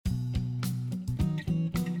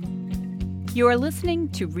You are listening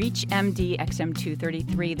to ReachMD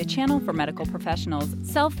XM233, the channel for medical professionals.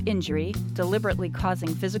 Self-injury, deliberately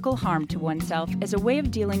causing physical harm to oneself as a way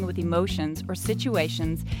of dealing with emotions or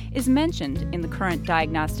situations, is mentioned in the current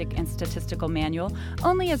Diagnostic and Statistical Manual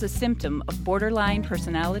only as a symptom of borderline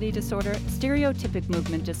personality disorder, stereotypic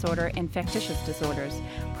movement disorder, and factitious disorders.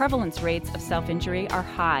 Prevalence rates of self-injury are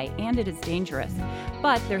high and it is dangerous,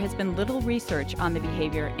 but there has been little research on the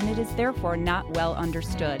behavior and it is therefore not well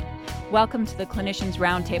understood. Welcome to the Clinicians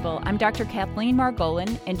Roundtable. I'm Dr. Kathleen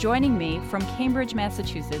Margolin, and joining me from Cambridge,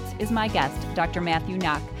 Massachusetts is my guest, Dr. Matthew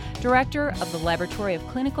Nock, Director of the Laboratory of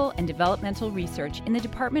Clinical and Developmental Research in the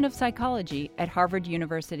Department of Psychology at Harvard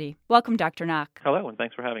University. Welcome, Dr. Nock. Hello, and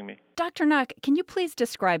thanks for having me. Dr. Nock, can you please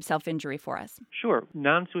describe self-injury for us? Sure.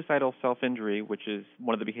 Non-suicidal self-injury, which is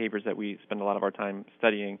one of the behaviors that we spend a lot of our time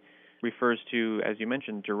studying, refers to, as you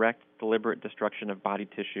mentioned, direct, deliberate destruction of body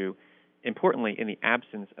tissue, importantly, in the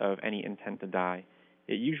absence of any intent to die.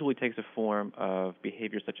 It usually takes a form of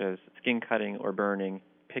behaviors such as skin cutting or burning,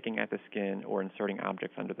 picking at the skin, or inserting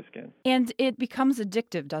objects under the skin. And it becomes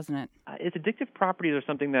addictive, doesn't it? Its addictive properties are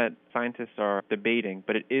something that scientists are debating,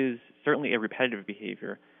 but it is certainly a repetitive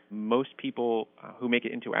behavior. Most people who make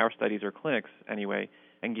it into our studies or clinics, anyway,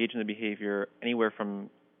 engage in the behavior anywhere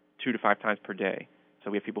from 2 to 5 times per day. So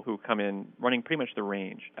we have people who come in running pretty much the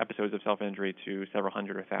range, episodes of self-injury to several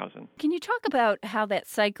hundred or thousand. Can you talk about how that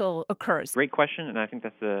cycle occurs? Great question, and I think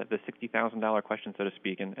that's the $60,000 question, so to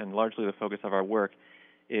speak, and largely the focus of our work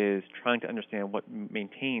is trying to understand what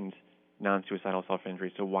maintains non-suicidal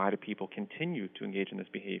self-injury. So why do people continue to engage in this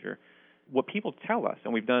behavior? What people tell us,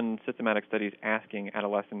 and we've done systematic studies asking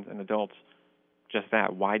adolescents and adults just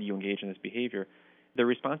that, why do you engage in this behavior? The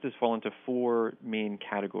responses fall into 4 main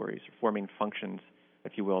categories, 4 main functions,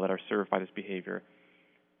 if you will, that are served by this behavior.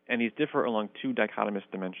 And these differ along 2 dichotomous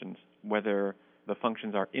dimensions, whether the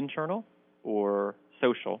functions are internal or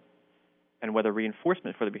social, and whether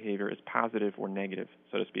reinforcement for the behavior is positive or negative,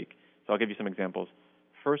 so to speak. So I'll give you some examples.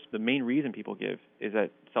 First, the main reason people give is that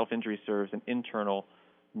self-injury serves an internal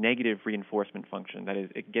negative reinforcement function. That is,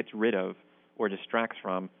 it gets rid of or distracts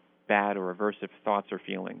from bad or aversive thoughts or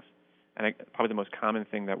feelings. And probably the most common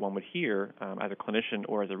thing that one would hear as a clinician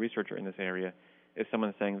or as a researcher in this area is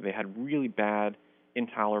someone saying they had really bad,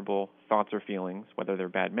 intolerable thoughts or feelings, whether they're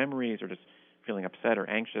bad memories or just feeling upset or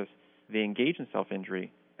anxious. They engage in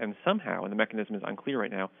self-injury, and somehow, and the mechanism is unclear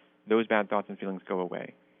right now, those bad thoughts and feelings go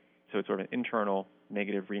away. So it's sort of an internal,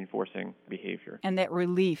 negative reinforcing behavior. And that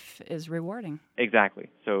relief is rewarding. Exactly.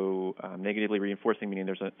 So negatively reinforcing, meaning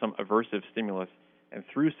there's some aversive stimulus, and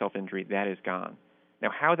through self-injury, that is gone. Now,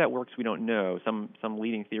 how that works, we don't know. Some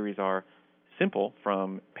leading theories are simple,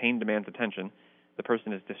 from pain demands attention. The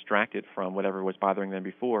person is distracted from whatever was bothering them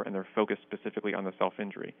before, and they're focused specifically on the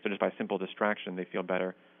self-injury. So just by simple distraction, they feel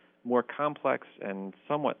better. More complex and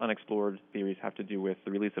somewhat unexplored theories have to do with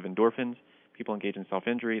the release of endorphins. People engage in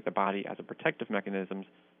self-injury. The body, as a protective mechanism,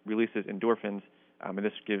 releases endorphins, and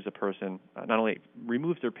this gives a person, not only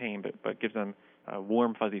removes their pain, but gives them a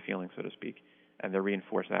warm, fuzzy feeling, so to speak, and they're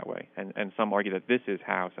reinforced that way. And some argue that this is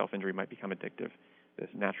how self-injury might become addictive, this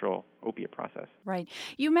natural opiate process. Right.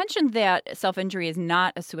 You mentioned that self-injury is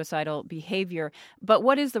not a suicidal behavior, but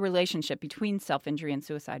what is the relationship between self-injury and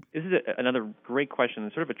suicide? This is another great question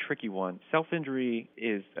and sort of a tricky one. Self-injury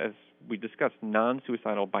is, as we discussed,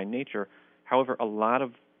 non-suicidal by nature. However, a lot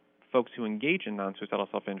of folks who engage in non-suicidal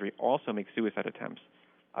self-injury also make suicide attempts.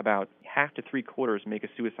 About half to 3/4 make a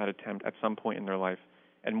suicide attempt at some point in their life,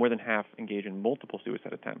 and more than half engage in multiple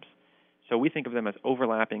suicide attempts. So we think of them as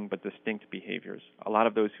overlapping but distinct behaviors. A lot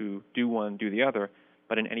of those who do one do the other,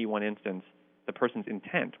 but in any one instance, the person's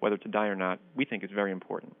intent, whether to die or not, we think is very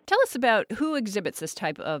important. Tell us about who exhibits this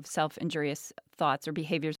type of self-injurious thoughts or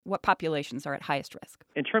behaviors. What populations are at highest risk?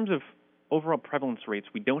 In terms of overall prevalence rates,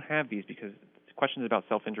 we don't have these because questions about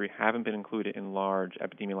self-injury haven't been included in large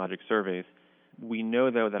epidemiologic surveys. We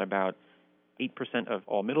know, though, that about 8% of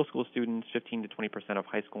all middle school students, 15 to 20% of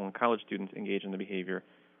high school and college students engage in the behavior.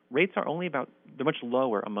 Rates are they're much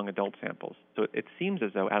lower among adult samples. So it seems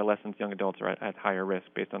as though adolescents, young adults are at higher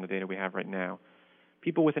risk based on the data we have right now.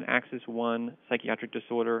 People with an Axis 1 psychiatric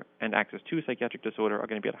disorder and Axis 2 psychiatric disorder are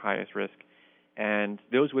going to be at highest risk. And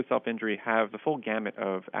those with self-injury have the full gamut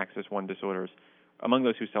of Axis 1 disorders. Among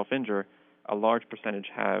those who self-injure, a large percentage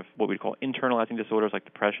have what we call internalizing disorders like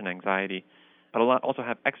depression, anxiety, but a lot also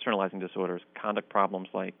have externalizing disorders, conduct problems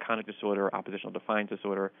like conduct disorder, oppositional defiance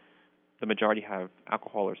disorder. The majority have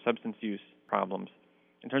alcohol or substance use problems.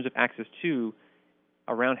 In terms of Axis 2,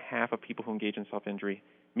 around half of people who engage in self-injury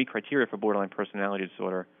meet criteria for borderline personality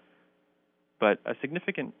disorder. but a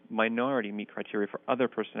significant minority meet criteria for other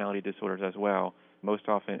personality disorders as well, most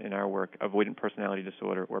often in our work, avoidant personality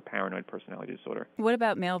disorder or paranoid personality disorder. What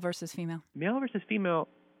about male versus female? Male versus female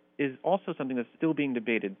is also something that's still being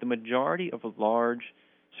debated. The majority of large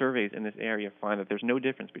surveys in this area find that there's no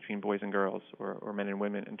difference between boys and girls or men and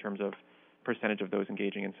women in terms of percentage of those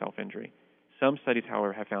engaging in self-injury. Some studies,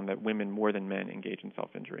 however, have found that women more than men engage in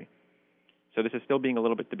self-injury. So this is still being a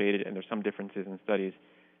little bit debated, and there's some differences in studies.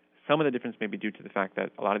 Some of the difference may be due to the fact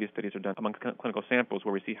that a lot of these studies are done among clinical samples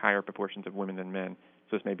where we see higher proportions of women than men,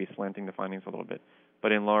 so this may be slanting the findings a little bit.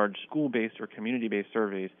 But in large school-based or community-based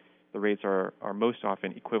surveys, the rates are most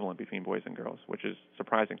often equivalent between boys and girls, which is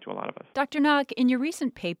surprising to a lot of us. Dr. Nock, in your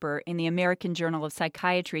recent paper in the American Journal of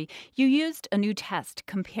Psychiatry, you used a new test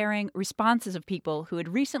comparing responses of people who had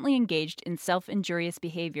recently engaged in self-injurious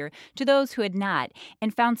behavior to those who had not,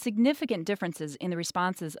 and found significant differences in the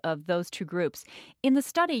responses of those two groups. In the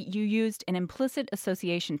study, you used an implicit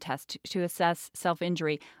association test to assess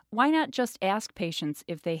self-injury. Why not just ask patients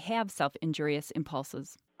if they have self-injurious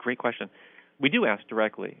impulses? Great question. We do ask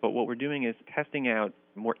directly, but what we're doing is testing out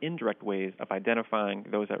more indirect ways of identifying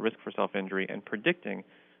those at risk for self-injury and predicting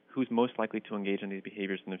who's most likely to engage in these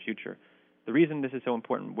behaviors in the future. The reason this is so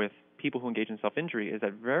important with people who engage in self-injury is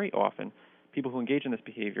that very often people who engage in this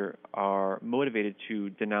behavior are motivated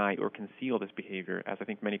to deny or conceal this behavior, as I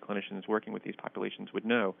think many clinicians working with these populations would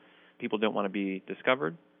know. People don't want to be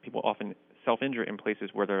discovered. People often self-injure in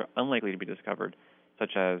places where they're unlikely to be discovered,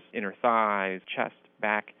 such as inner thighs, chest,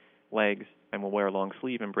 back, legs, and will wear a long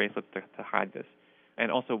sleeve and bracelets to hide this.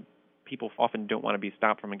 And also, people often don't want to be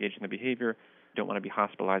stopped from engaging in the behavior, don't want to be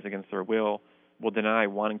hospitalized against their will deny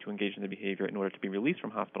wanting to engage in the behavior in order to be released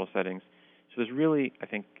from hospital settings. So there's really, I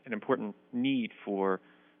think, an important need for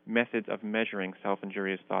methods of measuring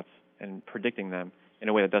self-injurious thoughts and predicting them in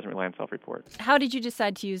a way that doesn't rely on self-report. How did you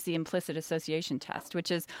decide to use the implicit association test, which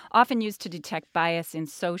is often used to detect bias in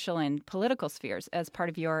social and political spheres, as part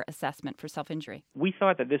of your assessment for self-injury? We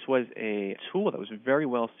thought that this was a tool that was very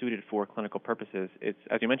well suited for clinical purposes. It's,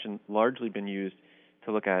 as you mentioned, largely been used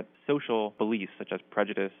to look at social beliefs such as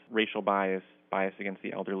prejudice, racial bias, bias against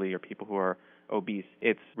the elderly or people who are obese.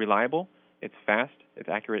 It's reliable, it's fast, it's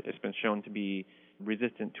accurate, it's been shown to be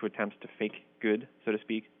resistant to attempts to fake good, so to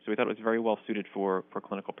speak. So we thought it was very well suited for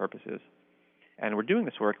clinical purposes. And we're doing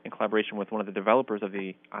this work in collaboration with one of the developers of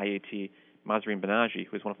the IAT, Mahzarin Banaji,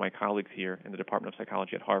 who is one of my colleagues here in the Department of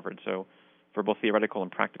Psychology at Harvard. So for both theoretical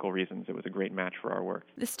and practical reasons, it was a great match for our work.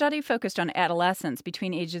 The study focused on adolescents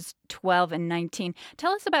between ages 12 and 19.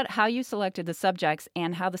 Tell us about how you selected the subjects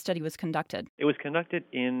and how the study was conducted. It was conducted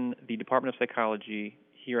in the Department of Psychology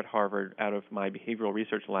here at Harvard out of my behavioral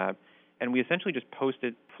research lab. And we essentially just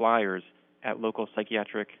posted flyers at local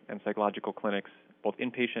psychiatric and psychological clinics, both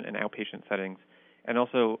inpatient and outpatient settings, and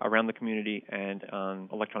also around the community and on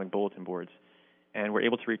electronic bulletin boards. And we're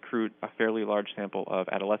able to recruit a fairly large sample of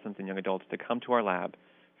adolescents and young adults to come to our lab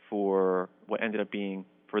for what ended up being,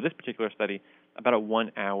 for this particular study, about a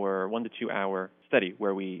 1 to 2 hour study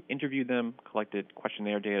where we interviewed them, collected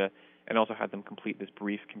questionnaire data, and also had them complete this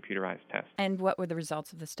brief computerized test. And what were the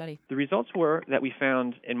results of the study? The results were that we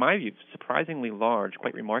found, in my view, surprisingly large,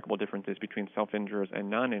 quite remarkable differences between self-injurers and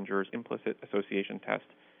non-injurers' implicit association test.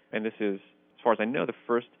 And this is, as far as I know, the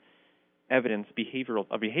first evidence behavioral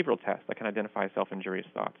test that can identify self-injurious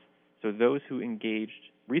thoughts. So those who engaged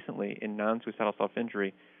recently in non-suicidal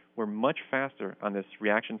self-injury were much faster on this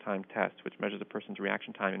reaction time test, which measures a person's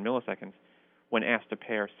reaction time in milliseconds, when asked to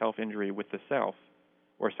pair self-injury with the self,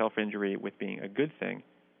 or self-injury with being a good thing,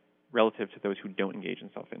 relative to those who don't engage in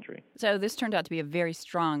self-injury. So this turned out to be a very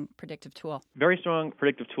strong predictive tool. Very strong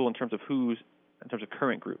predictive tool in terms of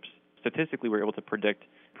current groups. Statistically, we're able to predict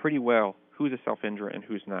pretty well who's a self-injurer and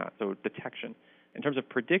who's not, so detection. In terms of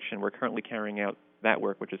prediction, we're currently carrying out that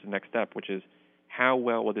work, which is the next step, which is how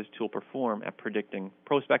well will this tool perform at predicting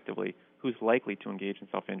prospectively who's likely to engage in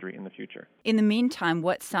self-injury in the future. In the meantime,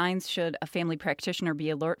 what signs should a family practitioner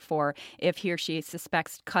be alert for if he or she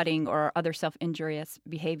suspects cutting or other self-injurious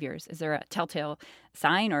behaviors? Is there a telltale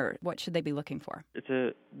sign, or what should they be looking for? It's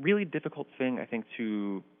a really difficult thing, I think,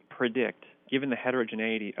 to predict, given the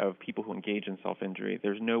heterogeneity of people who engage in self-injury.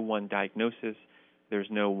 There's no one diagnosis. There's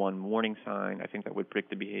no one warning sign, I think, that would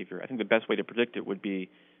predict the behavior. I think the best way to predict it would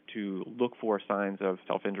be to look for signs of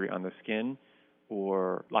self-injury on the skin,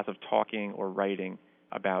 or lots of talking or writing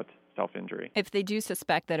about self-injury. If they do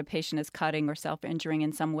suspect that a patient is cutting or self-injuring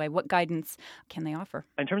in some way, what guidance can they offer?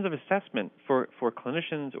 In terms of assessment, for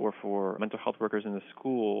clinicians or for mental health workers in the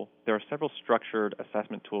school, there are several structured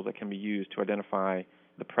assessment tools that can be used to identify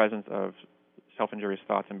the presence of self-injurious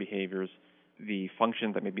thoughts and behaviors the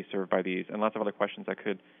functions that may be served by these, and lots of other questions that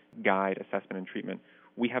could guide assessment and treatment.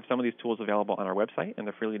 We have some of these tools available on our website, and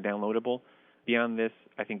they're freely downloadable. Beyond this,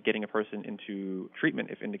 I think getting a person into treatment,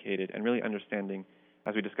 if indicated, and really understanding,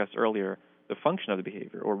 as we discussed earlier, the function of the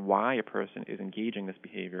behavior or why a person is engaging this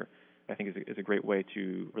behavior, I think is a great way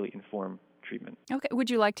to really inform treatment. Okay. Would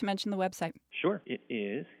you like to mention the website? Sure. It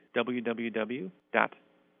is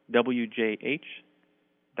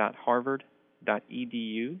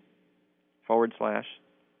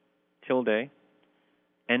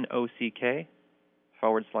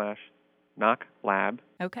lab.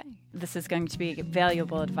 Okay. This is going to be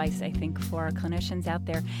valuable advice, I think, for our clinicians out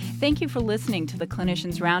there. Thank you for listening to the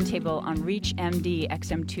Clinicians Roundtable on ReachMD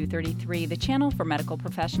XM233, the channel for medical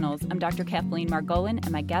professionals. I'm Dr. Kathleen Margolin,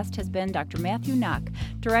 and my guest has been Dr. Matthew Nock,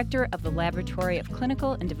 Director of the Laboratory of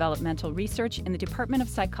Clinical and Developmental Research in the Department of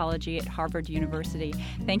Psychology at Harvard University.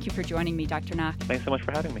 Thank you for joining me, Dr. Nock. Thanks so much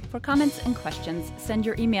for having me. For comments and questions, send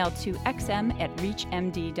your email to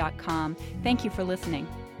xm@reachmd.com. Thank you for listening.